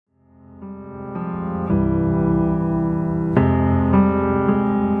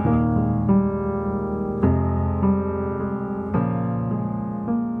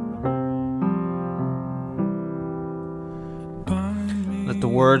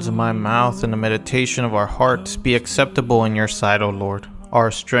words of my mouth and the meditation of our hearts be acceptable in your sight, O Lord,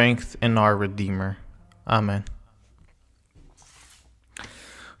 our strength and our Redeemer. Amen.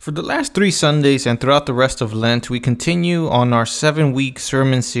 For the last 3 Sundays and throughout the rest of Lent, we continue on our 7-week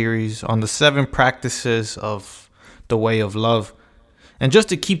sermon series on the 7 practices of the way of love. And just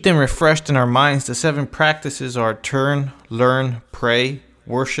to keep them refreshed in our minds, the 7 practices are turn, learn, pray,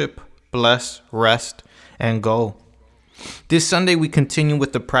 worship, bless, rest, and go. This Sunday, we continue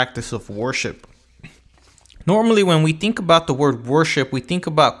with the practice of worship. Normally, when we think about the word worship, we think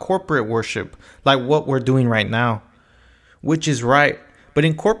about corporate worship, like what we're doing right now, which is right. But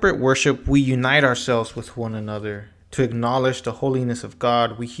in corporate worship, we unite ourselves with one another to acknowledge the holiness of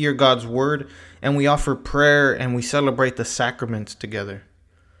God. We hear God's word, and we offer prayer, and we celebrate the sacraments together.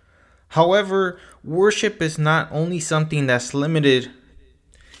 However, worship is not only something that's limited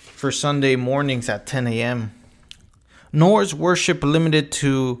for Sunday mornings at 10 a.m., nor is worship limited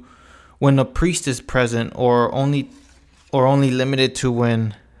to when a priest is present, or only limited to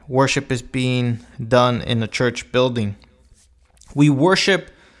when worship is being done in a church building. We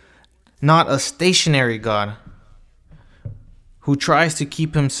worship not a stationary God who tries to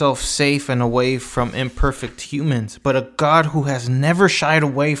keep himself safe and away from imperfect humans, but a God who has never shied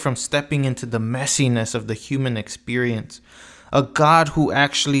away from stepping into the messiness of the human experience. A God who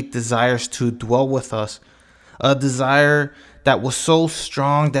actually desires to dwell with us. A desire that was so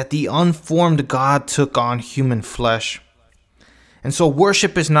strong that the unformed God took on human flesh. And so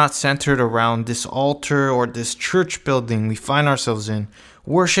worship is not centered around this altar or this church building we find ourselves in.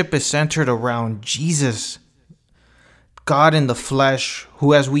 Worship is centered around Jesus, God in the flesh,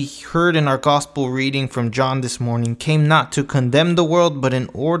 who, as we heard in our gospel reading from John this morning, came not to condemn the world, but in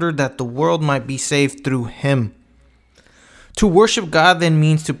order that the world might be saved through him. To worship God then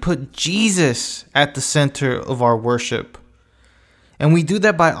means to put Jesus at the center of our worship. And we do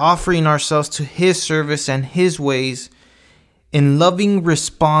that by offering ourselves to his service and his ways in loving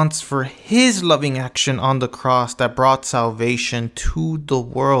response for his loving action on the cross that brought salvation to the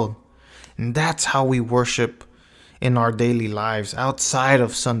world. And that's how we worship in our daily lives outside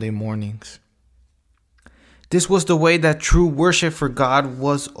of Sunday mornings. This was the way that true worship for God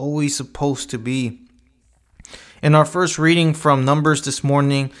was always supposed to be. In our first reading from Numbers this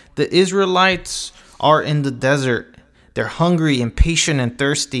morning, the Israelites are in the desert. They're hungry, impatient, and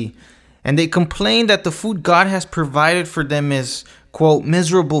thirsty. And they complain that the food God has provided for them is, quote,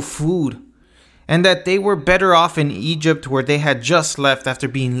 miserable food. And that they were better off in Egypt, where they had just left after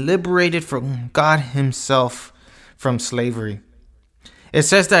being liberated from God himself from slavery. It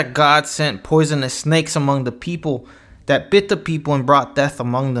says that God sent poisonous snakes among the people that bit the people and brought death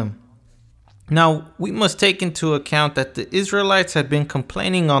among them. Now, we must take into account that the Israelites had been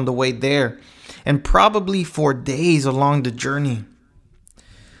complaining on the way there, and probably for days along the journey.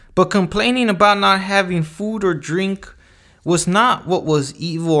 But complaining about not having food or drink was not what was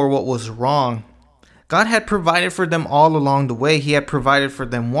evil or what was wrong. God had provided for them all along the way. He had provided for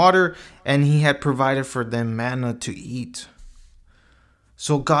them water, and he had provided for them manna to eat.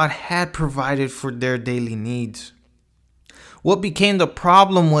 So God had provided for their daily needs. What became the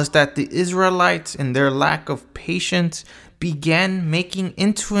problem was that the Israelites, in their lack of patience, began making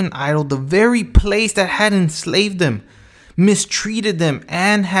into an idol the very place that had enslaved them, mistreated them,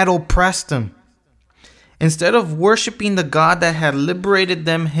 and had oppressed them. Instead of worshiping the God that had liberated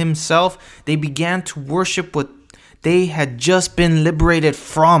them himself, they began to worship what they had just been liberated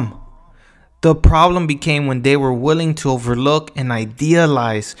from. The problem became when they were willing to overlook and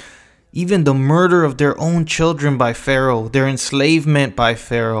idealize even the murder of their own children by Pharaoh, their enslavement by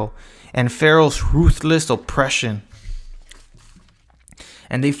Pharaoh, and Pharaoh's ruthless oppression.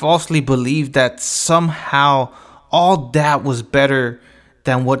 And they falsely believed that somehow all that was better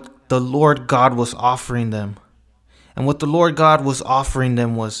than what the Lord God was offering them. And what the Lord God was offering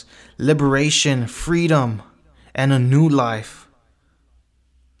them was liberation, freedom, and a new life.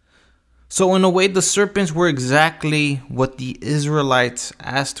 So in a way, the serpents were exactly what the Israelites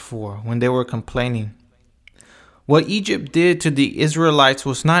asked for when they were complaining. What Egypt did to the Israelites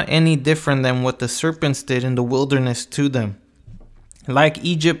was not any different than what the serpents did in the wilderness to them. Like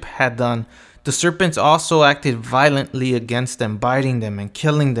Egypt had done, the serpents also acted violently against them, biting them and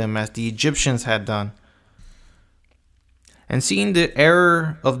killing them as the Egyptians had done. And seeing the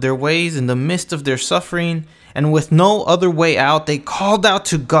error of their ways in the midst of their suffering, and with no other way out, they called out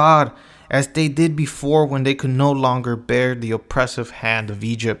to God as they did before when they could no longer bear the oppressive hand of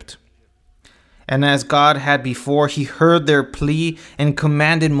Egypt. And as God had before, he heard their plea and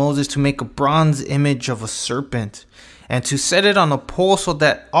commanded Moses to make a bronze image of a serpent and to set it on a pole so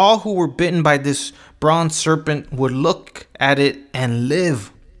that all who were bitten by this bronze serpent would look at it and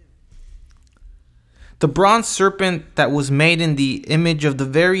live. The bronze serpent that was made in the image of the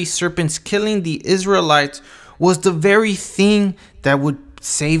very serpents killing the Israelites was the very thing that would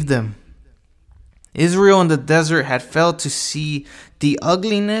save them. Israel in the desert had failed to see the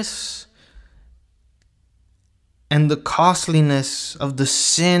ugliness and the costliness of the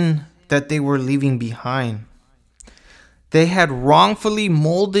sin that they were leaving behind. They had wrongfully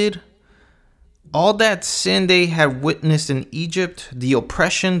molded all that sin they had witnessed in Egypt, the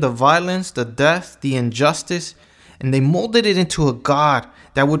oppression, the violence, the death, the injustice, and they molded it into a God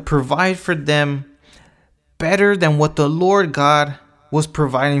that would provide for them better than what the Lord God was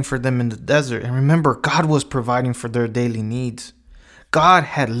providing for them in the desert. And remember, God was providing for their daily needs. God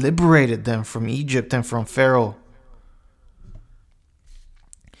had liberated them from Egypt and from Pharaoh.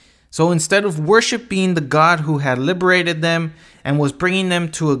 So instead of worshiping the God who had liberated them and was bringing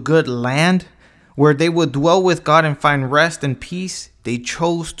them to a good land where they would dwell with God and find rest and peace, they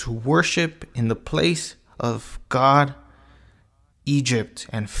chose to worship in the place of God, Egypt,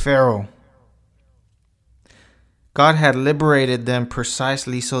 and Pharaoh. God had liberated them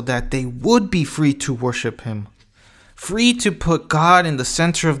precisely so that they would be free to worship Him, free to put God in the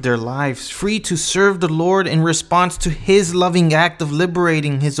center of their lives, free to serve the Lord in response to His loving act of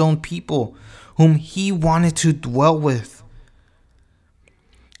liberating His own people, whom He wanted to dwell with.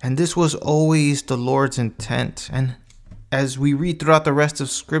 And this was always the Lord's intent, and as we read throughout the rest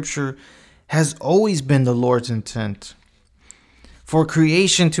of Scripture, has always been the Lord's intent. For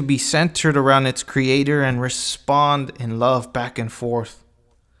creation to be centered around its Creator and respond in love back and forth.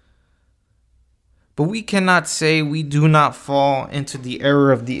 But we cannot say we do not fall into the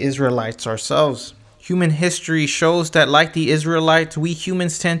error of the Israelites ourselves. Human history shows that, like the Israelites, we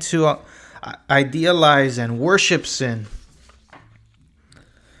humans tend to idealize and worship sin.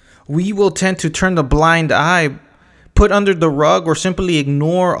 We will tend to turn the blind eye, put under the rug, or simply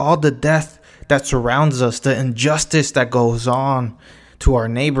ignore all the death that surrounds us, the injustice that goes on to our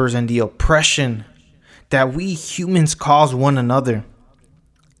neighbors, and the oppression that we humans cause one another.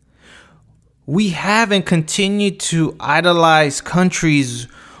 We have and continue to idolize countries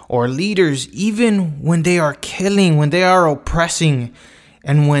or leaders even when they are killing, when they are oppressing,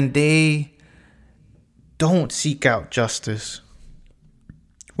 and when they don't seek out justice.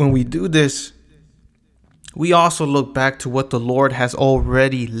 When we do this, we also look back to what the Lord has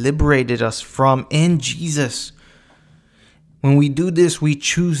already liberated us from in Jesus. When we do this, we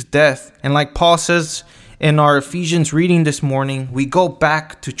choose death. And like Paul says in our Ephesians reading this morning, we go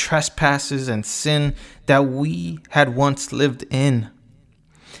back to trespasses and sin that we had once lived in.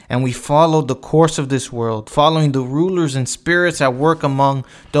 And we follow the course of this world, following the rulers and spirits at work among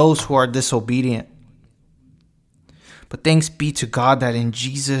those who are disobedient. But thanks be to God that in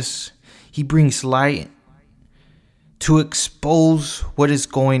Jesus, He brings light to expose what is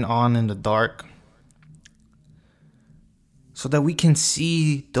going on in the dark, so that we can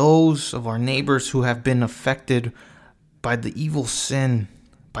see those of our neighbors who have been affected by the evil sin,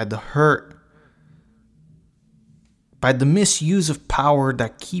 by the hurt, by the misuse of power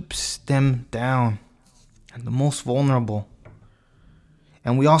that keeps them down, and the most vulnerable.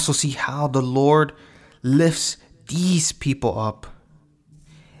 And we also see how the Lord lifts these people up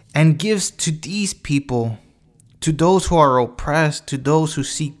and gives to these people, to those who are oppressed, to those who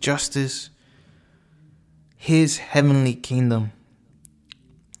seek justice, His heavenly kingdom.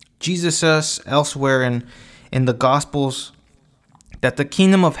 Jesus says elsewhere in the Gospels that the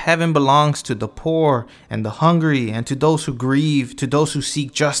kingdom of heaven belongs to the poor and the hungry and to those who grieve, to those who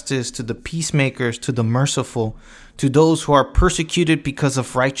seek justice, to the peacemakers, to the merciful, to those who are persecuted because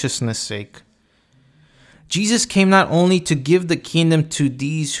of righteousness' sake. Jesus came not only to give the kingdom to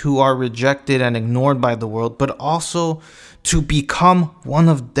these who are rejected and ignored by the world, but also to become one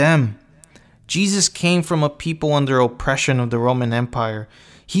of them. Jesus came from a people under oppression of the Roman Empire.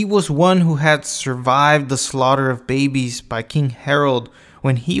 He was one who had survived the slaughter of babies by King Herod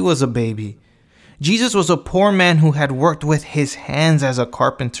when he was a baby. Jesus was a poor man who had worked with his hands as a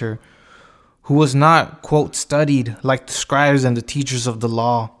carpenter, who was not, quote, studied like the scribes and the teachers of the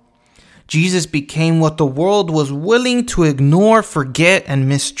law. Jesus became what the world was willing to ignore, forget, and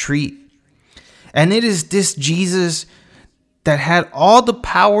mistreat. And it is this Jesus that had all the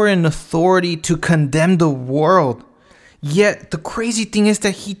power and authority to condemn the world. Yet the crazy thing is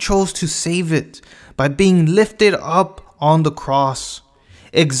that He chose to save it by being lifted up on the cross,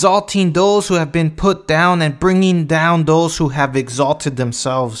 exalting those who have been put down and bringing down those who have exalted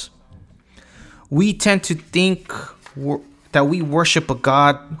themselves. We tend to think that we worship a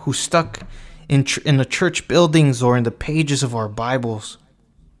God who's stuck in the church buildings or in the pages of our Bibles.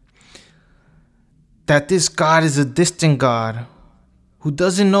 That this God is a distant God who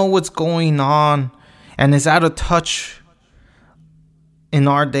doesn't know what's going on and is out of touch in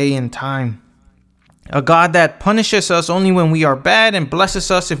our day and time. A God that punishes us only when we are bad and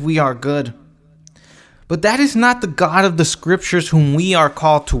blesses us if we are good. But that is not the God of the scriptures whom we are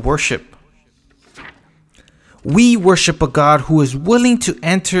called to worship. We worship a God who is willing to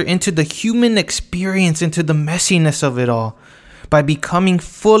enter into the human experience, into the messiness of it all, by becoming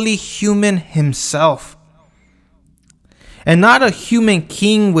fully human himself. And not a human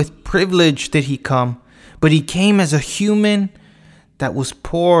king with privilege did he come, but he came as a human that was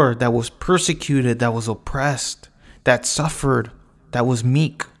poor, that was persecuted, that was oppressed, that suffered, that was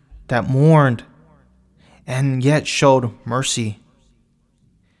meek, that mourned, and yet showed mercy.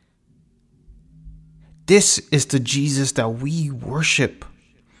 This is the Jesus that we worship.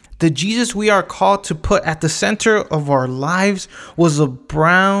 The Jesus we are called to put at the center of our lives was a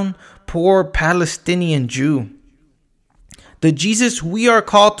brown, poor Palestinian Jew. The Jesus we are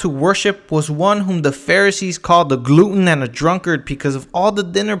called to worship was one whom the Pharisees called a glutton and a drunkard because of all the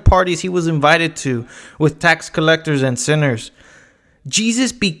dinner parties he was invited to with tax collectors and sinners.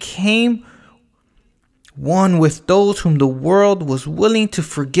 Jesus became one with those whom the world was willing to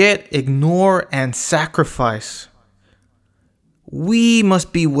forget, ignore, and sacrifice. We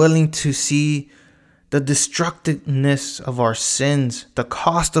must be willing to see the destructiveness of our sins, the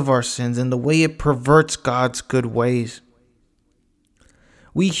cost of our sins, and the way it perverts God's good ways.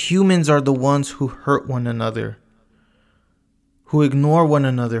 We humans are the ones who hurt one another, who ignore one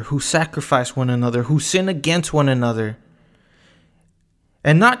another, who sacrifice one another, who sin against one another.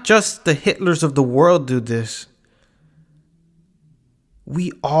 And not just the Hitlers of the world do this.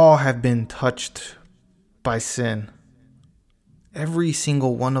 We all have been touched by sin. Every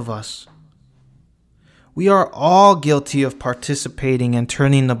single one of us. We are all guilty of participating and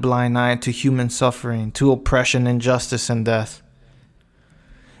turning a blind eye to human suffering, to oppression, injustice, and death.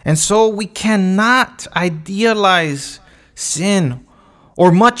 And so we cannot idealize sin,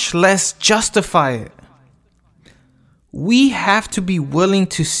 or much less justify it. We have to be willing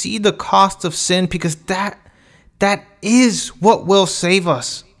to see the cost of sin, because that is what will save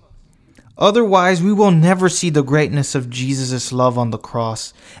us. Otherwise, we will never see the greatness of Jesus' love on the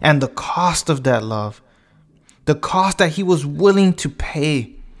cross and the cost of that love. The cost that he was willing to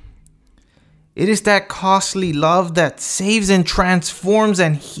pay. It is that costly love that saves and transforms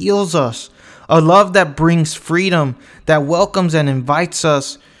and heals us. A love that brings freedom, that welcomes and invites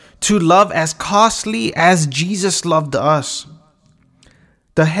us to love as costly as Jesus loved us.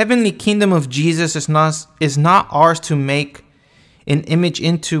 The heavenly kingdom of Jesus is not ours to make an image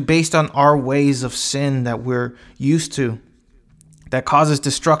into based on our ways of sin that we're used to, that causes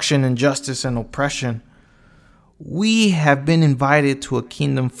destruction, injustice, and oppression. We have been invited to a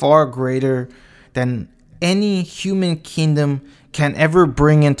kingdom far greater than any human kingdom can ever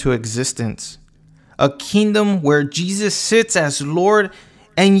bring into existence. A kingdom where Jesus sits as Lord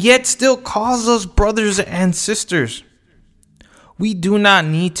and yet still calls us brothers and sisters. We do not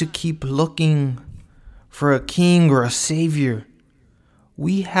need to keep looking for a king or a savior.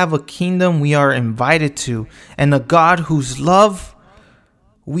 We have a kingdom we are invited to, and a God whose love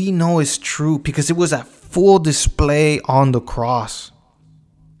we know is true because it was at full display on the cross.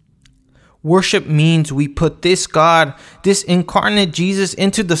 Worship means we put this God, this incarnate Jesus,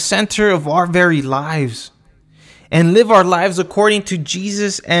 into the center of our very lives and live our lives according to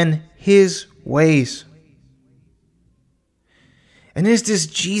Jesus and his ways. And is this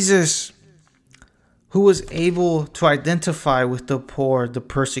Jesus who was able to identify with the poor, the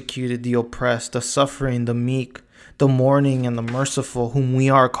persecuted, the oppressed, the suffering, the meek, the mourning, and the merciful, whom we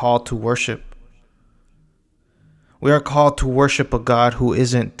are called to worship? We are called to worship a God who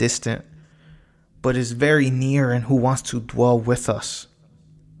isn't distant, but is very near and who wants to dwell with us.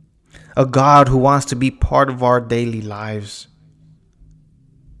 A God who wants to be part of our daily lives.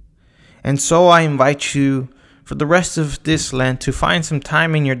 And so I invite you for the rest of this Lent to find some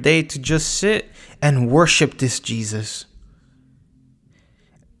time in your day to just sit and worship this Jesus.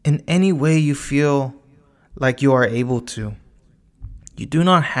 In any way you feel like you are able to. You do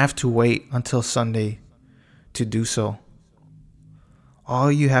not have to wait until Sunday to do so.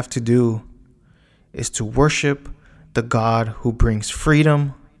 All you have to do is to worship the God who brings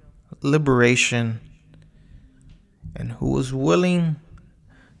freedom, liberation, and who is willing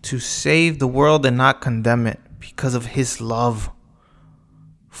to save the world and not condemn it because of his love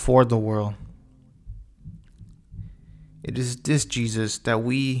for the world. It is this Jesus that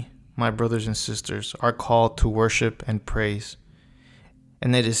we, my brothers and sisters, are called to worship and praise.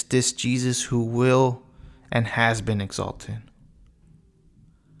 And it is this Jesus who will and has been exalted.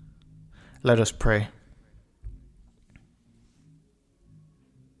 Let us pray.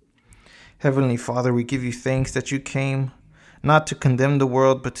 Heavenly Father, we give you thanks that you came not to condemn the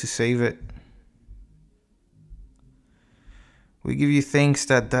world, but to save it. We give you thanks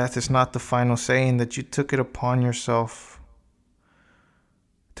that death is not the final say, and that you took it upon yourself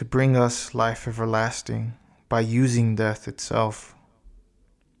to bring us life everlasting by using death itself.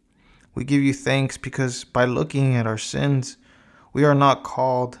 We give you thanks because by looking at our sins, we are not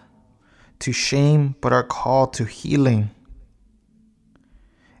called to shame, but are called to healing.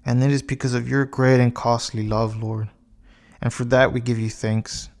 And it is because of your great and costly love, Lord. And for that we give you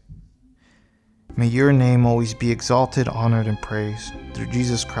thanks. May your name always be exalted, honored, and praised through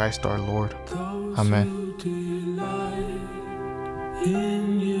Jesus Christ our Lord. Amen.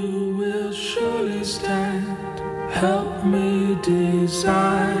 In you will surely stand. Help me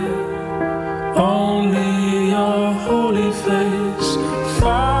desire only your holy face.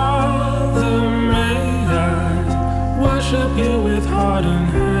 Father, may I worship you with heart and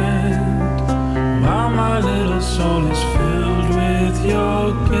hand.